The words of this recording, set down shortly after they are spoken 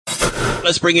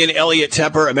Let's bring in Elliot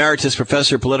Tepper, Emeritus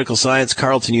Professor of Political Science,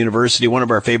 Carleton University, one of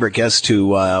our favorite guests to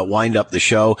wind up the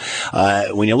show.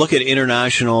 When you look at the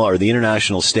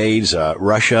international stage,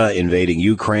 Russia invading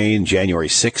Ukraine January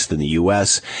 6th in the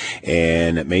U.S.,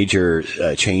 and major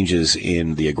changes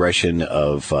in the aggression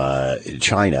of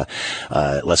China.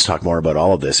 Let's talk more about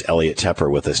all of this. Elliot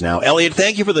Tepper with us now. Elliot,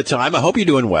 thank you for the time. I hope you're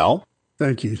doing well.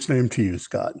 Thank you. Same to you,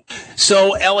 Scott.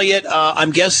 So, Elliot,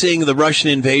 I'm guessing the Russian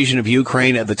invasion of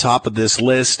Ukraine at the top of this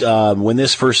list. When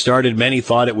this first started, many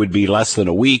thought it would be less than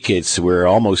a week. We're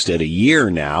almost at a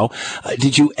year now.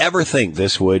 Did you ever think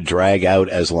this would drag out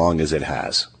as long as it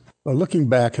has? Well, looking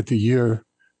back at the year,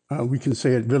 we can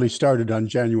say it really started on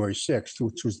January 6th,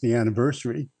 which was the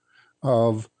anniversary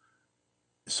of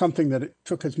something that it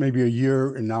took us maybe a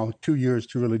year and now 2 years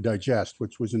to really digest,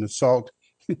 which was an assault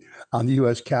on the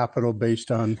U.S. Capitol based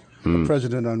on a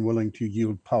president unwilling to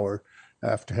yield power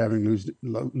after having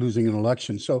losing an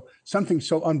election. So something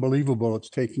so unbelievable, it's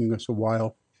taking us a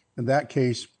while. In that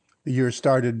case, the year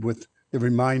started with the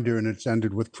reminder and it's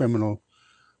ended with criminal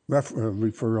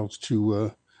referrals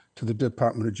to the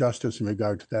Department of Justice in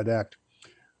regard to that act.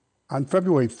 On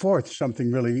February 4th, something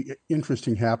really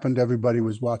interesting happened. Everybody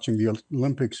was watching the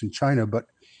Olympics in China, but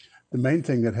the main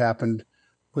thing that happened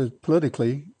was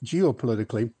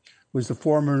geopolitically, was the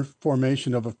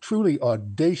formation of a truly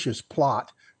audacious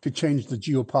plot to change the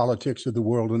geopolitics of the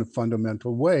world in a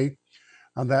fundamental way.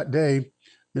 On that day,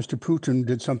 Mr. Putin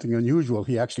did something unusual.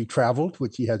 He actually traveled,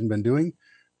 which he hasn't been doing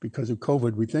because of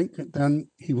COVID, we think. Then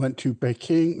he went to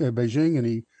Beijing, and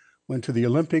he went to the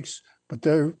Olympics. But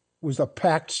there was a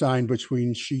pact signed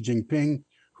between Xi Jinping,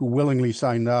 who willingly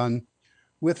signed on,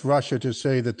 with Russia to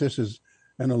say that this is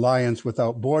an alliance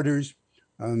without borders.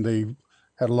 And they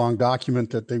had a long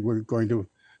document that they were going to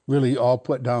really all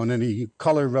put down any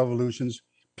color revolutions.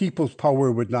 People's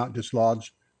power would not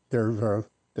dislodge their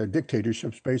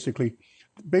dictatorships, basically.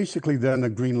 Basically, then a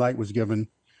green light was given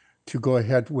to go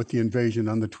ahead with the invasion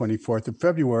on the 24th of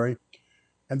February.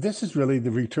 And this is really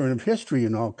the return of history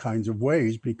in all kinds of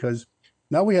ways, because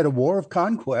now we had a war of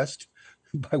conquest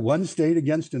by one state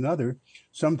against another,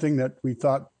 something that we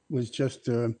thought was just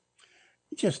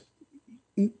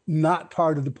not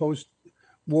part of the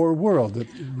post-war world, that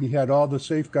we had all the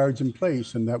safeguards in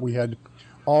place and that we had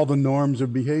all the norms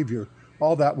of behavior.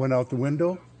 All that went out the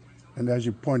window. And as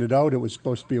you pointed out, it was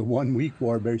supposed to be a one-week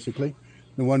war, basically.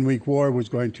 The one-week war was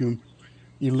going to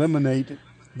eliminate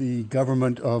the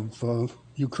government of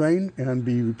Ukraine and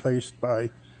be replaced by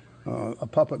a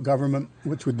puppet government,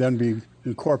 which would then be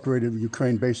incorporated,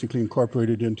 Ukraine basically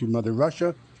incorporated into Mother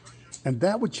Russia. And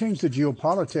that would change the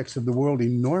geopolitics of the world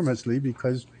enormously,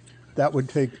 because that would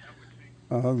take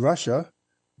Russia,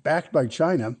 backed by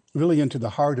China, really into the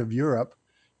heart of Europe.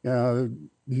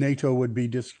 NATO would be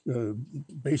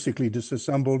basically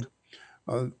disassembled.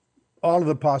 All of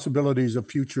the possibilities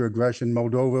of future aggression,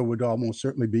 Moldova would almost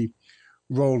certainly be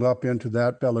rolled up into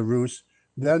that, Belarus.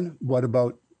 Then what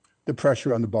about the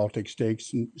pressure on the Baltic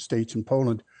states and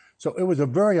Poland? So it was a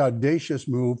very audacious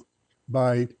move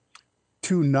by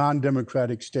two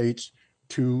non-democratic states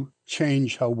to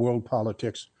change how world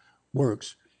politics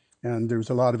works. And there's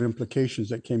a lot of implications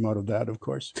that came out of that, of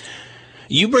course.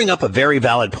 You bring up a very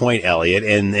valid point, Elliot,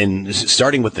 and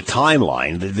starting with the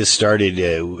timeline, this started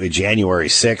January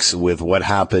 6th with what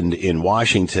happened in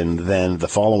Washington, then the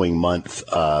following month,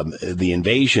 the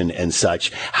invasion and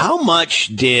such. How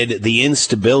much did the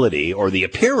instability or the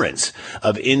appearance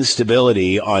of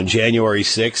instability on January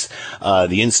 6th,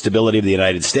 the instability of the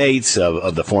United States,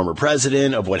 of the former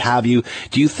president, of what have you,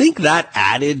 do you think that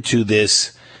added to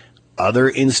this other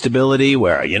instability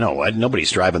where, you know what,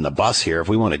 nobody's driving the bus here. If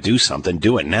we want to do something,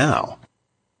 do it now?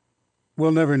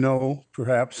 We'll never know,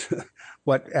 perhaps,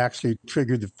 what actually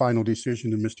triggered the final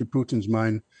decision in Mr. Putin's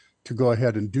mind to go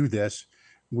ahead and do this.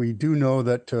 We do know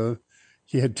that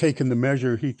he had taken the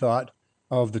measure, he thought,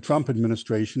 of the Trump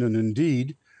administration, and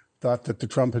indeed thought that the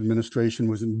Trump administration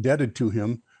was indebted to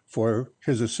him for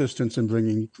his assistance in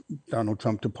bringing Donald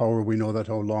Trump to power. We know that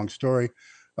whole long story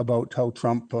about how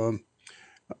Trump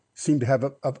seemed to have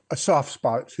a soft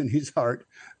spot in his heart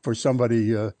for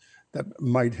somebody that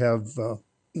might have,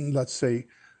 let's say,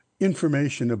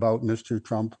 information about Mr.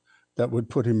 Trump that would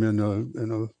put him in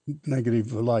a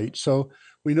negative light. So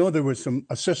we know there was some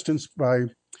assistance by,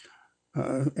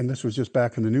 and this was just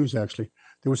back in the news actually,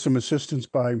 there was some assistance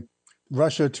by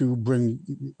Russia to bring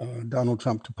Donald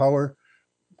Trump to power.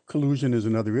 Collusion is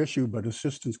another issue, but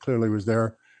assistance clearly was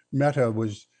there. Meta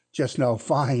was just now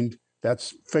fined.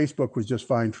 Facebook was just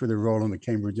fined for their role in the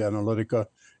Cambridge Analytica.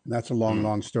 And that's a long,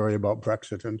 long story about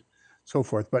Brexit and so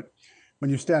forth. But when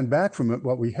you stand back from it,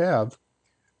 what we have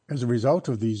as a result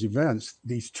of these events,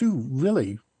 these two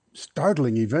really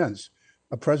startling events,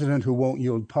 a president who won't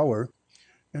yield power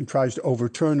and tries to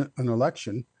overturn an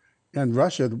election, and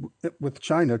Russia with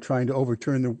China trying to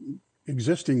overturn the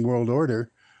existing world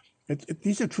order.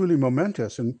 These are truly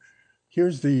momentous. And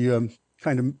here's the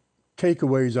kind of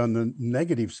takeaways on the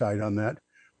negative side on that.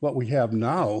 What we have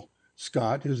now,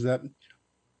 Scott, is that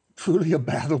truly a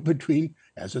battle between,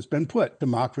 as it's been put,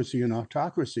 democracy and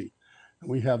autocracy. And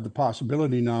we have the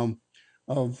possibility now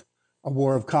of a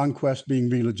war of conquest being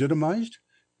re-legitimized.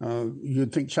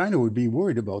 You'd think China would be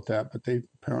worried about that, but they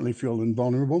apparently feel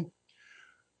invulnerable.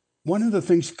 One of the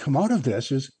things come out of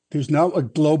this is there's now a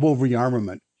global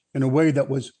rearmament in a way that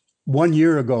was 1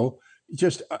 year ago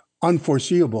just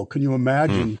unforeseeable. Can you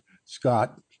imagine,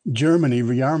 Scott, Germany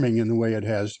rearming in the way it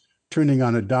has, turning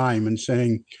on a dime and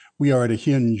saying we are at a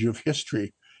hinge of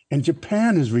history? And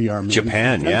Japan is rearming.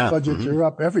 Japan, yeah. Budgets are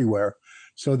up everywhere.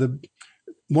 So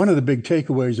one of the big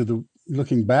takeaways of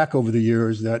looking back over the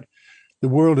years that the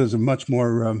world is a much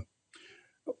more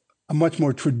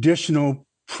traditional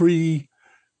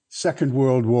pre-Second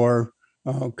World War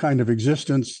kind of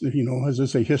existence. As I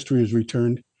say, history has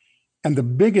returned. And the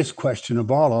biggest question of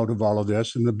all out of all of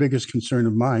this, and the biggest concern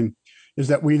of mine, is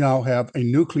that we now have a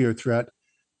nuclear threat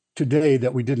today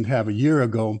that we didn't have a year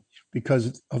ago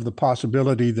because of the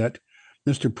possibility that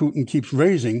Mr. Putin keeps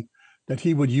raising that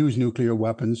he would use nuclear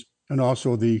weapons, and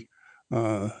also the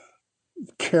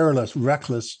careless,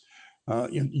 reckless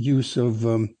use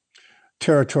of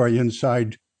territory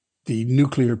inside the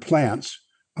nuclear plants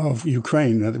of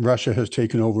Ukraine that Russia has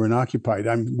taken over and occupied.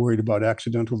 I'm worried about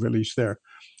accidental release there.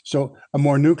 So a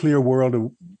more nuclear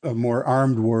world, a more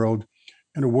armed world,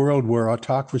 and a world where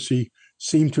autocracy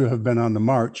seemed to have been on the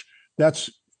march. That's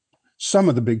some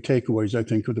of the big takeaways, I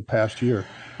think, of the past year.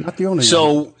 Not the only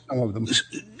one, some of them.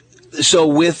 So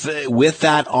with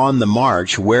that on the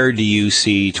march, where do you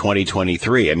see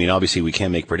 2023? I mean, obviously we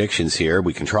can't make predictions here.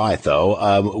 We can try it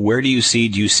though. Where do you see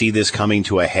this coming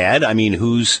to a head? I mean,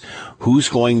 who's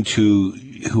going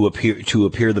to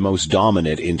appear the most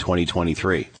dominant in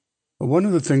 2023? One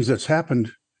of the things that's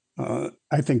happened,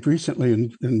 I think recently,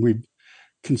 and we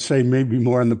can say maybe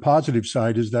more on the positive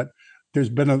side, is that there's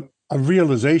been a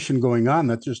realization going on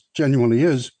that just genuinely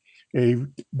is a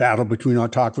battle between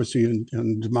autocracy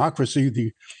and democracy.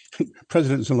 The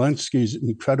President Zelensky's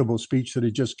incredible speech that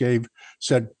he just gave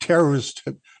said terrorist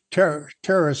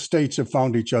states have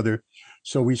found each other.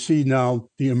 So we see now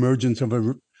the emergence of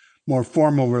a more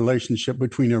formal relationship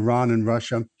between Iran and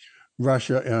Russia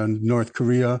and North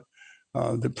Korea,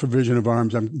 the provision of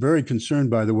arms. I'm very concerned,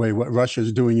 by the way, what Russia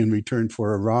is doing in return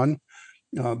for Iran.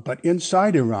 But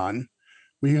inside Iran,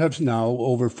 we have now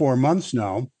over 4 months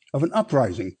now of an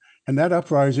uprising. And that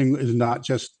uprising is not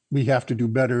just, we have to do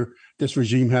better, this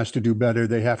regime has to do better,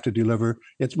 they have to deliver.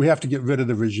 We have to get rid of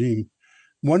the regime.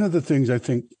 One of the things I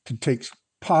think to take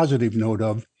positive note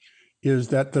of is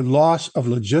that the loss of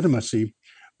legitimacy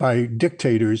by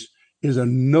dictators is a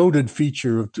noted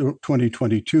feature of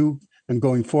 2022, and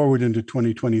going forward into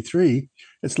 2023,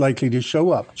 it's likely to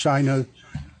show up. China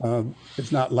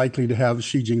is not likely to have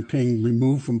Xi Jinping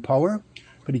removed from power,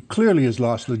 but he clearly has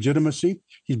lost legitimacy.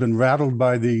 He's been rattled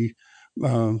by the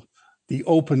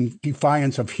open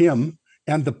defiance of him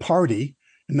and the party.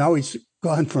 And now he's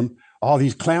gone from all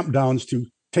these clampdowns to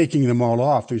taking them all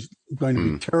off. There's going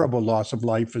to be terrible loss of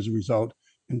life as a result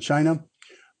in China.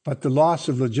 But the loss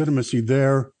of legitimacy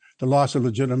there, the loss of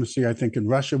legitimacy, I think, in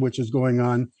Russia, which is going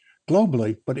on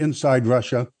globally, but inside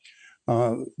Russia,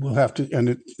 we'll have to,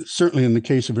 and certainly in the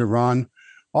case of Iran,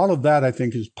 all of that, I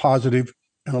think, is positive.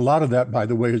 And a lot of that, by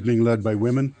the way, is being led by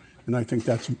women. And I think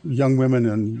that's young women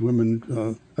and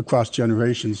women across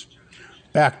generations,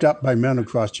 backed up by men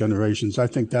across generations. I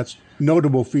think that's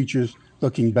notable features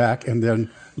looking back and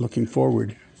then looking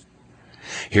forward.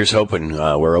 Here's hoping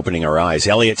we're opening our eyes.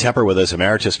 Elliot Tepper with us,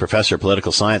 Emeritus Professor of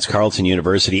Political Science, Carleton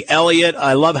University. Elliot,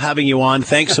 I love having you on.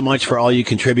 Thanks so much for all you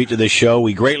contribute to this show.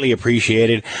 We greatly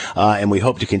appreciate it, and we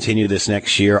hope to continue this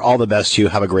next year. All the best to you.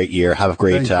 Have a great year. Have a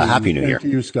great Happy New Year.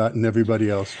 Thank you, Scott, and everybody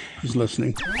else who's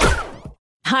listening.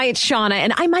 Hi, it's Shauna,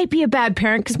 and I might be a bad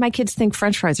parent because my kids think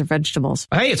French fries are vegetables.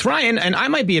 Hey, it's Ryan, and I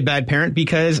might be a bad parent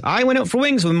because I went out for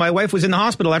wings when my wife was in the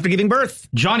hospital after giving birth.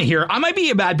 Johnny here. I might be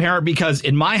a bad parent because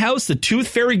in my house, the tooth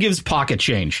fairy gives pocket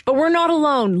change. But we're not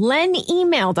alone. Len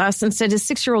emailed us and said his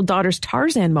 6-year-old daughter's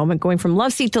Tarzan moment going from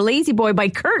love seat to lazy boy by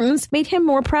curtains made him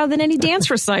more proud than any dance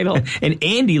recital. And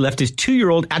Andy left his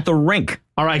 2-year-old at the rink.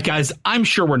 All right, guys, I'm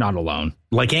sure we're not alone.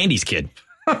 Like Andy's kid.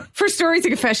 For stories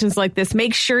and confessions like this,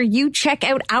 make sure you check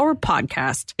out our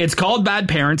podcast. It's called Bad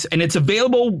Parents, and it's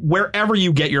available wherever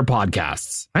you get your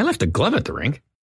podcasts. I left a glove at the rink.